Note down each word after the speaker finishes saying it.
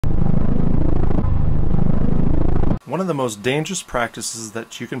One of the most dangerous practices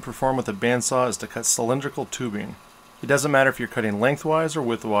that you can perform with a bandsaw is to cut cylindrical tubing. It doesn't matter if you're cutting lengthwise or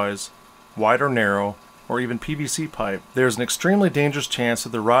widthwise, wide or narrow, or even PVC pipe. There is an extremely dangerous chance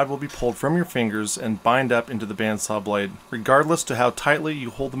that the rod will be pulled from your fingers and bind up into the bandsaw blade, regardless to how tightly you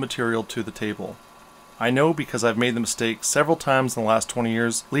hold the material to the table. I know because I've made the mistake several times in the last 20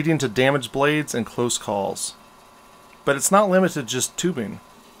 years, leading to damaged blades and close calls. But it's not limited to just tubing.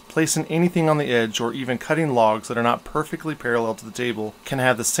 Placing anything on the edge or even cutting logs that are not perfectly parallel to the table can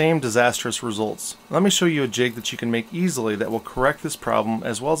have the same disastrous results. Let me show you a jig that you can make easily that will correct this problem,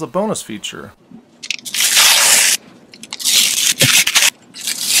 as well as a bonus feature.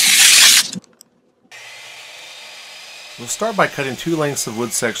 We'll start by cutting two lengths of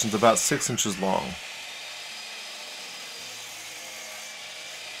wood sections about 6 inches long.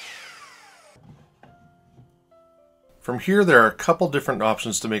 From here, there are a couple different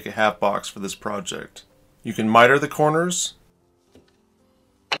options to make a half box for this project. You can miter the corners,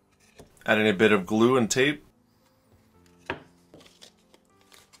 adding a bit of glue and tape,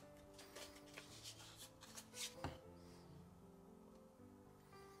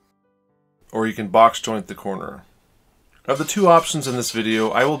 or you can box joint the corner. Of the two options in this video,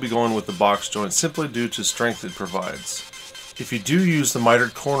 I will be going with the box joint simply due to strength it provides. If you do use the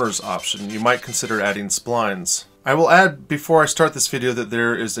mitered corners option, you might consider adding splines. I will add before I start this video that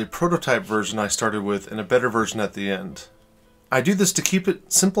there is a prototype version I started with and a better version at the end. I do this to keep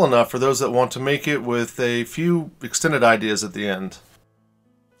it simple enough for those that want to make it with a few extended ideas at the end.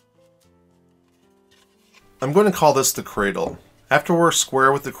 I'm going to call this the cradle. After we're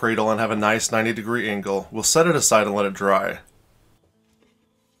square with the cradle and have a nice 90-degree angle, we'll set it aside and let it dry.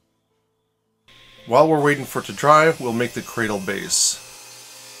 While we're waiting for it to dry, we'll make the cradle base.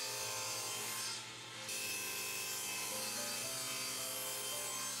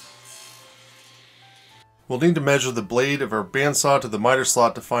 We'll need to measure the blade of our bandsaw to the miter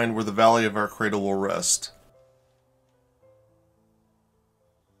slot to find where the valley of our cradle will rest.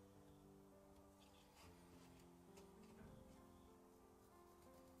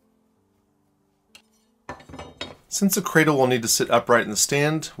 Since the cradle will need to sit upright in the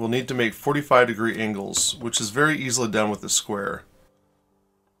stand, we'll need to make 45-degree angles, which is very easily done with a square.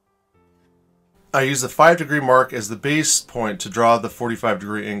 I use the 5-degree mark as the base point to draw the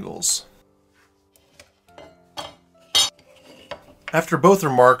 45-degree angles. After both are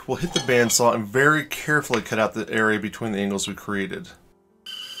marked, we'll hit the bandsaw and very carefully cut out the area between the angles we created.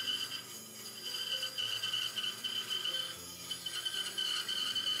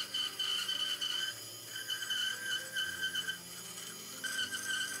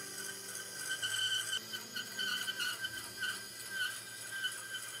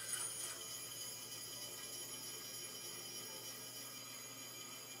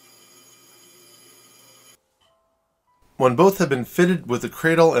 When both have been fitted with the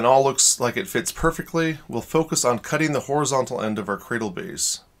cradle and all looks like it fits perfectly, we'll focus on cutting the horizontal end of our cradle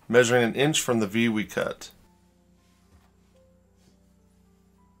base, measuring 1 inch from the V we cut.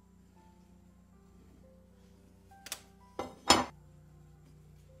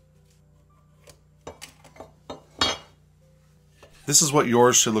 This is what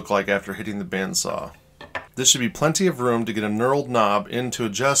yours should look like after hitting the bandsaw. This should be plenty of room to get a knurled knob in to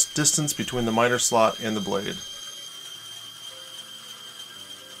adjust distance between the miter slot and the blade.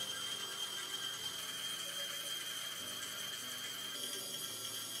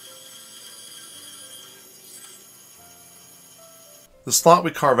 The slot we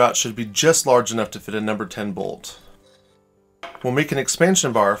carve out should be just large enough to fit a number 10 bolt. We'll make an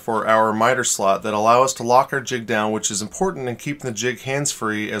expansion bar for our miter slot that allow us to lock our jig down, which is important in keeping the jig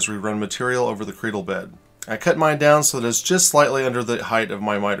hands-free as we run material over the cradle bed. I cut mine down so that it's just slightly under the height of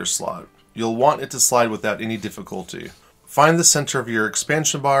my miter slot. You'll want it to slide without any difficulty. Find the center of your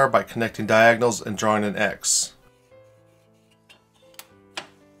expansion bar by connecting diagonals and drawing an X.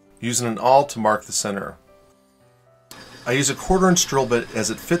 Using an awl to mark the center. I use a 1/4 inch drill bit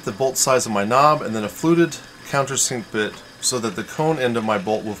as it fit the bolt size of my knob, and then a fluted countersink bit so that the cone end of my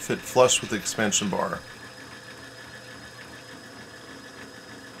bolt will fit flush with the expansion bar.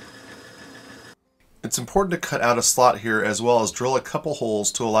 It's important to cut out a slot here as well as drill a couple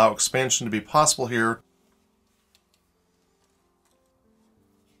holes to allow expansion to be possible here,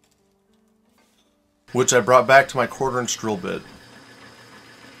 which I brought back to my 1/4 inch drill bit.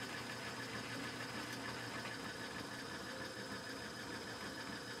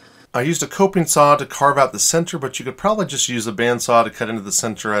 I used a coping saw to carve out the center, but you could probably just use a bandsaw to cut into the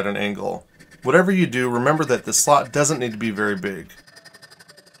center at an angle. Whatever you do, remember that the slot doesn't need to be very big.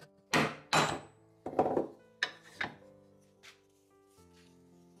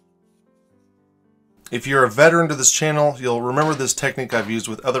 If you're a veteran to this channel, you'll remember this technique I've used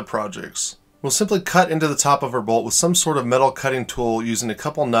with other projects. We'll simply cut into the top of our bolt with some sort of metal cutting tool using a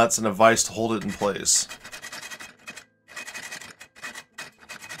couple nuts and a vise to hold it in place.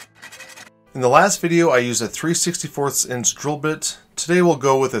 In the last video I used a 3/64 inch drill bit. Today we'll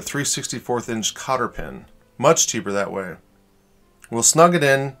go with a 3/64 inch cotter pin. Much cheaper that way. We'll snug it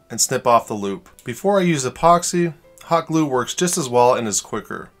in and snip off the loop. Before I use epoxy, hot glue works just as well and is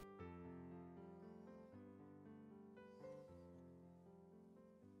quicker.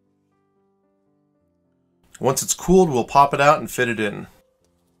 Once it's cooled, we'll pop it out and fit it in.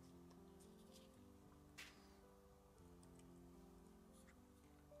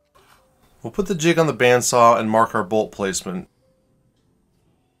 We'll put the jig on the bandsaw and mark our bolt placement.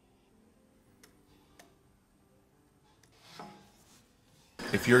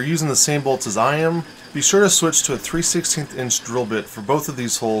 If you're using the same bolts as I am, be sure to switch to a 3/16 inch drill bit for both of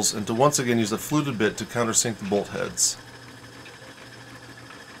these holes and to once again use a fluted bit to countersink the bolt heads.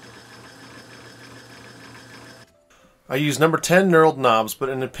 I use number 10 knurled knobs, but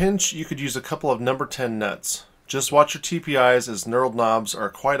in a pinch you could use a couple of number 10 nuts. Just watch your TPIs, as knurled knobs are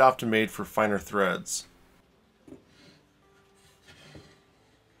quite often made for finer threads.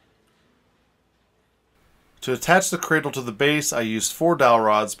 To attach the cradle to the base, I used 4 dowel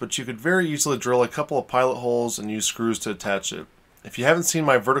rods, but you could very easily drill a couple of pilot holes and use screws to attach it. If you haven't seen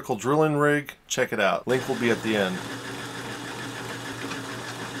my vertical drilling rig, check it out. Link will be at the end.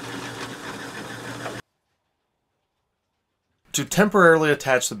 To temporarily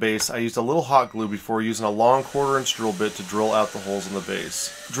attach the base, I used a little hot glue before using a long 1/4 inch drill bit to drill out the holes in the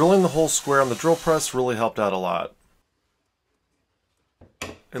base. Drilling the holes square on the drill press really helped out a lot.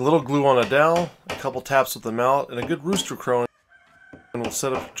 A little glue on a dowel, a couple taps with the mallet, and a good rooster crone and will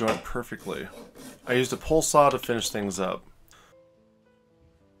set up the joint perfectly. I used a pole saw to finish things up.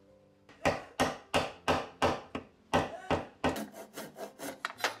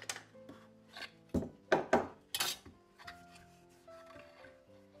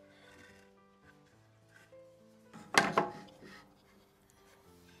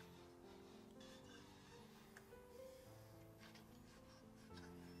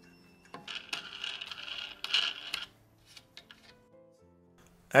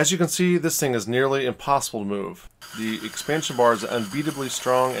 As you can see, this thing is nearly impossible to move. The expansion bar is unbeatably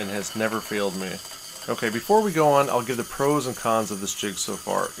strong and has never failed me. Okay, before we go on, I'll give the pros and cons of this jig so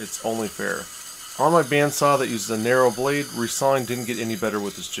far. It's only fair. On my bandsaw that uses a narrow blade, resawing didn't get any better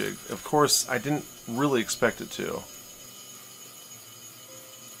with this jig. Of course, I didn't really expect it to.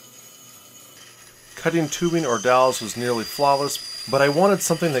 Cutting tubing or dowels was nearly flawless, but I wanted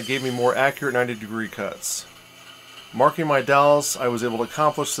something that gave me more accurate 90-degree cuts. Marking my dowels, I was able to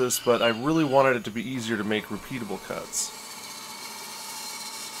accomplish this, but I really wanted it to be easier to make repeatable cuts.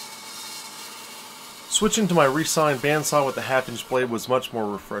 Switching to my resawing bandsaw with a 1/2 inch blade was much more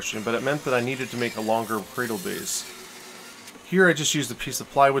refreshing, but it meant that I needed to make a longer cradle base. Here I just used a piece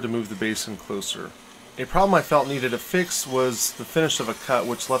of plywood to move the base in closer. A problem I felt needed a fix was the finish of a cut,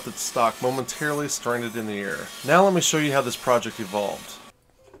 which left its stock momentarily stranded in the air. Now let me show you how this project evolved.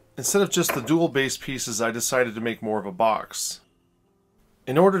 Instead of just the dual base pieces, I decided to make more of a box.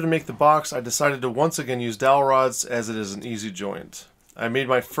 In order to make the box, I decided to once again use dowel rods, as it is an easy joint. I made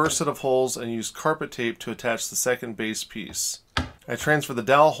my first set of holes and used carpet tape to attach the second base piece. I transferred the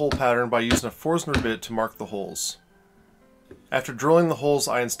dowel hole pattern by using a Forstner bit to mark the holes. After drilling the holes,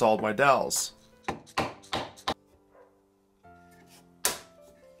 I installed my dowels.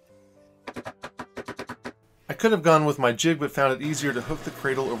 I could have gone with my jig, but found it easier to hook the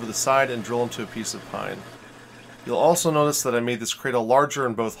cradle over the side and drill into a piece of pine. You'll also notice that I made this cradle larger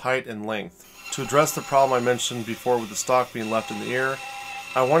in both height and length. To address the problem I mentioned before with the stock being left in the air,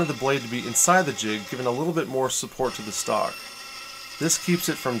 I wanted the blade to be inside the jig, giving a little bit more support to the stock. This keeps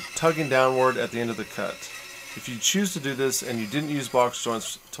it from tugging downward at the end of the cut. If you choose to do this and you didn't use box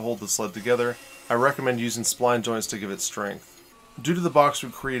joints to hold the sled together, I recommend using spline joints to give it strength. Due to the box we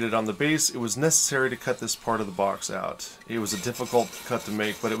created on the base, it was necessary to cut this part of the box out. It was a difficult cut to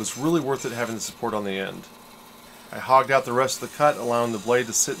make, but it was really worth it having the support on the end. I hogged out the rest of the cut, allowing the blade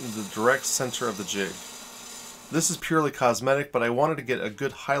to sit in the direct center of the jig. This is purely cosmetic, but I wanted to get a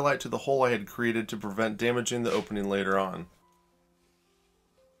good highlight to the hole I had created to prevent damaging the opening later on.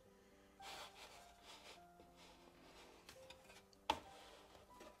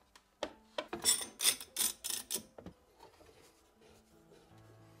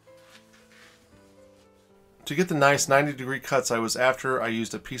 To get the nice 90-degree cuts I was after, I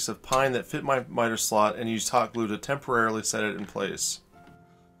used a piece of pine that fit my miter slot and used hot glue to temporarily set it in place.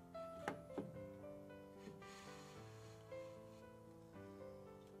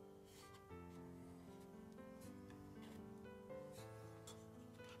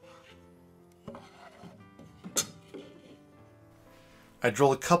 I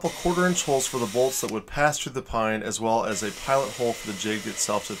drilled a couple 1/4-inch holes for the bolts that would pass through the pine, as well as a pilot hole for the jig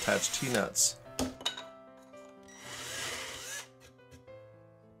itself to attach T-nuts.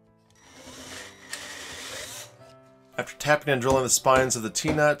 After tapping and drilling the spines of the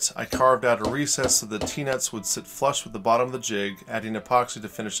T-nut, I carved out a recess so the T-nuts would sit flush with the bottom of the jig, adding epoxy to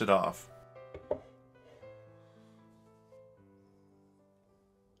finish it off.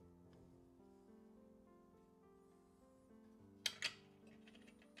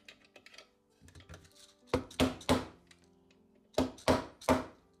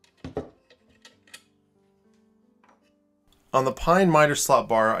 On the pine miter slot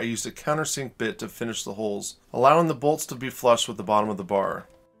bar, I used a countersink bit to finish the holes, allowing the bolts to be flush with the bottom of the bar.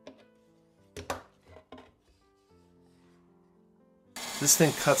 This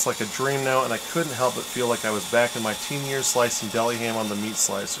thing cuts like a dream now, and I couldn't help but feel like I was back in my teen years slicing deli ham on the meat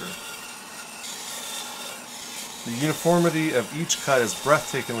slicer. The uniformity of each cut is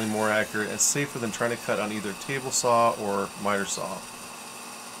breathtakingly more accurate and safer than trying to cut on either table saw or miter saw.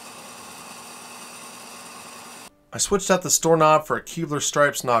 I switched out the store knob for a Keebler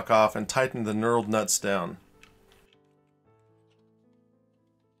Stripes knockoff and tightened the knurled nuts down.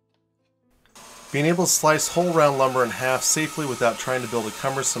 Being able to slice whole round lumber in half safely without trying to build a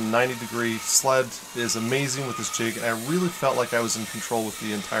cumbersome 90-degree sled is amazing with this jig, and I really felt like I was in control with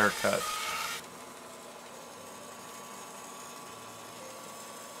the entire cut.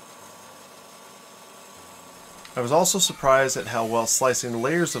 I was also surprised at how well slicing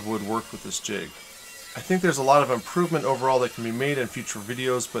layers of wood worked with this jig. I think there's a lot of improvement overall that can be made in future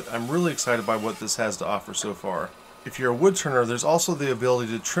videos, but I'm really excited by what this has to offer so far. If you're a wood turner, there's also the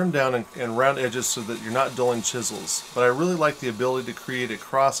ability to trim down and round edges so that you're not dulling chisels, but I really like the ability to create a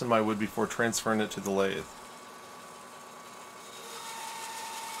cross in my wood before transferring it to the lathe.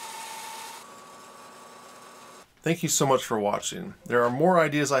 Thank you so much for watching. There are more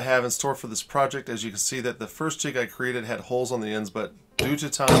ideas I have in store for this project. As you can see that the first jig I created had holes on the ends, but due to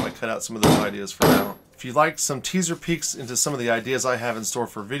time I cut out some of those ideas for now. If you'd like some teaser peeks into some of the ideas I have in store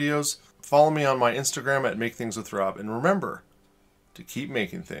for videos, follow me on my Instagram at MakeThingsWithRob, and remember to keep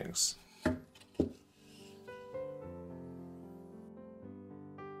making things.